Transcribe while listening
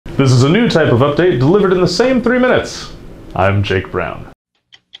This is a new type of update delivered in the same 3 minutes. I'm Jake Brown.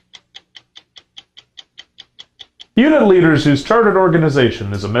 Unit leaders whose chartered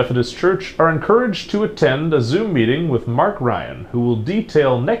organization is a Methodist church are encouraged to attend a Zoom meeting with Mark Ryan, who will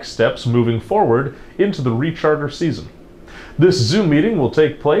detail next steps moving forward into the recharter season. This Zoom meeting will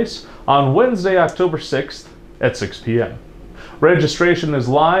take place on Wednesday, October 6th at 6 p.m. Registration is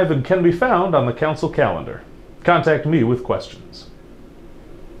live and can be found on the council calendar. Contact me with questions.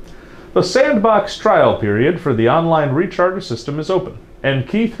 The sandbox trial period for the online recharter system is open, and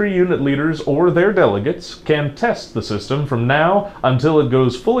Key 3 unit leaders or their delegates can test the system from now until it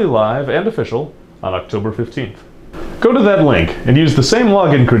goes fully live and official on October 15th. Go to that link and use the same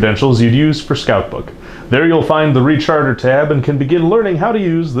login credentials you'd use for Scoutbook. There you'll find the Recharter tab and can begin learning how to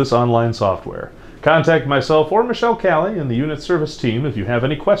use this online software. Contact myself or Michelle Callie in the unit service team if you have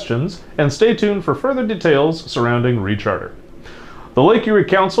any questions, and stay tuned for further details surrounding Recharter. The Lake Erie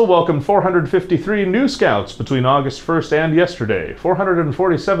Council welcomed 453 new Scouts between August 1st and yesterday.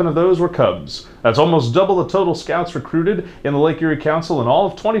 447 of those were Cubs. That's almost double the total Scouts recruited in the Lake Erie Council in all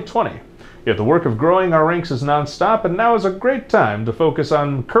of 2020. Yet the work of growing our ranks is nonstop, and now is a great time to focus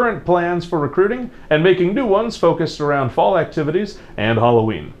on current plans for recruiting and making new ones focused around fall activities and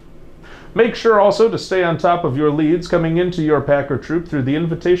Halloween. Make sure also to stay on top of your leads coming into your pack or troop through the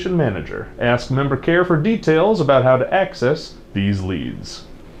Invitation Manager. Ask Member Care for details about how to access these leads.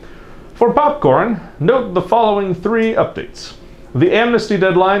 For popcorn, note the following 3 updates. The amnesty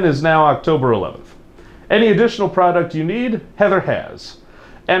deadline is now October 11th. Any additional product you need, Heather has.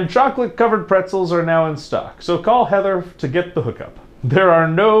 And chocolate-covered pretzels are now in stock, so call Heather to get the hookup. There are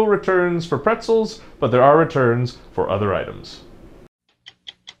no returns for pretzels, but there are returns for other items.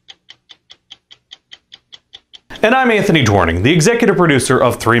 And I'm Anthony Dwarning, the executive producer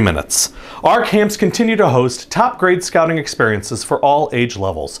of 3 Minutes. Our camps continue to host top-grade scouting experiences for all age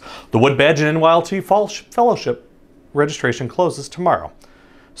levels. The Wood Badge and NYLT Fellowship registration closes tomorrow,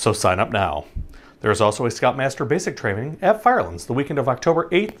 so sign up now. There is also a Scoutmaster Basic Training at Firelands the weekend of October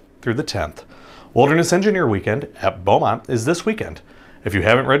 8th through the 10th. Wilderness Engineer Weekend at Beaumont is this weekend. If you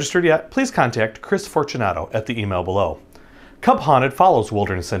haven't registered yet, please contact Chris Fortunato at the email below. Cub Haunted follows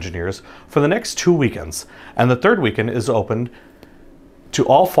Wilderness Engineers for the next 2 weekends, and the 3rd weekend is open to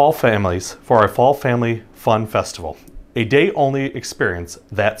all fall families for our Fall Family Fun Festival, a day-only experience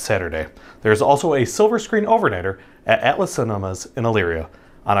that Saturday. There is also a Silver Screen Overnighter at Atlas Cinemas in Elyria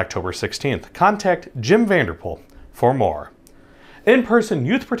on October 16th. Contact Jim Vanderpool for more. In-person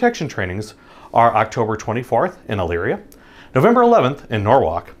youth protection trainings are October 24th in Elyria, November 11th in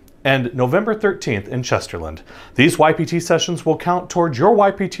Norwalk, and November 13th in Chesterland. These YPT sessions will count towards your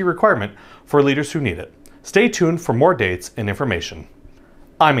YPT requirement for leaders who need it. Stay tuned for more dates and information.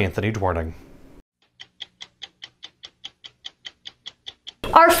 I'm Anthony Dwarning.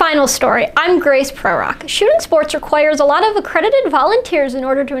 Our final story. I'm Grace Prorock. Shooting sports requires a lot of accredited volunteers in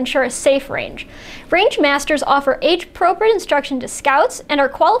order to ensure a safe range. Range masters offer age-appropriate instruction to scouts and are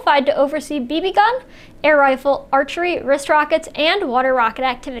qualified to oversee BB gun, air rifle, archery, wrist rockets, and water rocket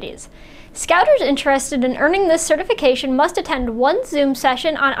activities. Scouters interested in earning this certification must attend 1 Zoom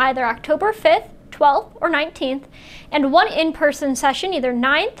session on either October 5th, 12th, or 19th, and 1 in-person session either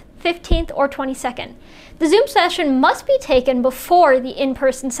 9th, 15th, or 22nd. The Zoom session must be taken before the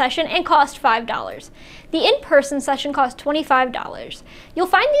in-person session and cost $5. The in-person session costs $25. You'll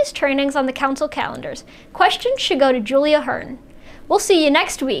find these trainings on the council calendars. Questions should go to Julia Hearn. We'll see you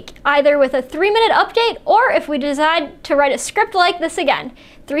next week, either with a 3-minute update or if we decide to write a script like this again.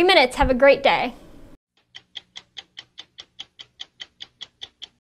 3 minutes, have a great day.